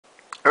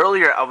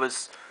Earlier I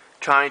was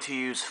trying to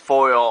use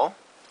foil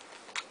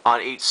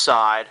on each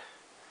side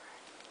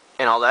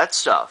and all that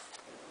stuff.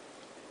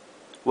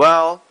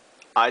 Well,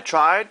 I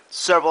tried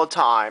several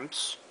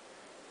times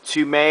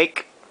to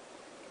make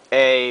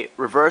a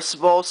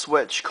reversible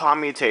switch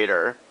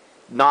commutator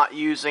not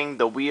using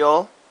the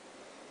wheel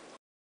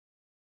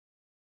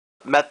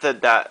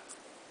method that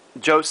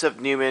Joseph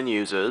Newman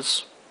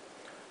uses,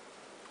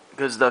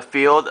 because the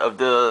field of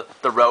the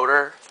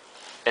rotor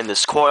in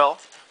this coil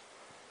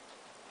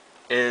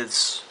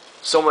is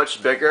so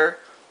much bigger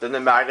than the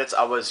magnets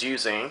I was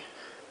using,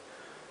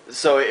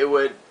 so it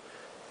would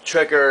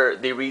trigger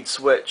the reed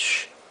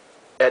switch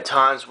at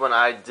times when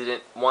I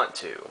didn't want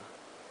to.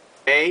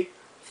 May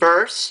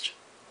 1st,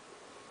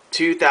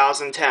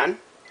 2010,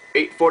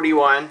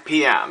 8:41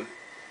 p.m.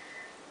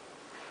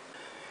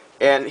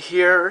 And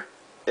here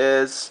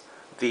is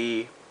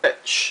the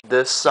switch.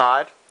 This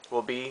side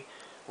will be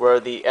where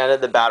the end of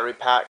the battery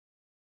pack,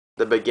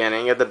 the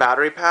beginning of the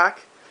battery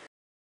pack,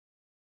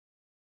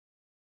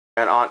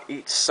 and on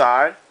each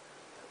side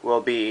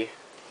will be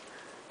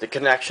the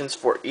connections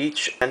for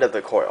each end of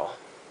the coil.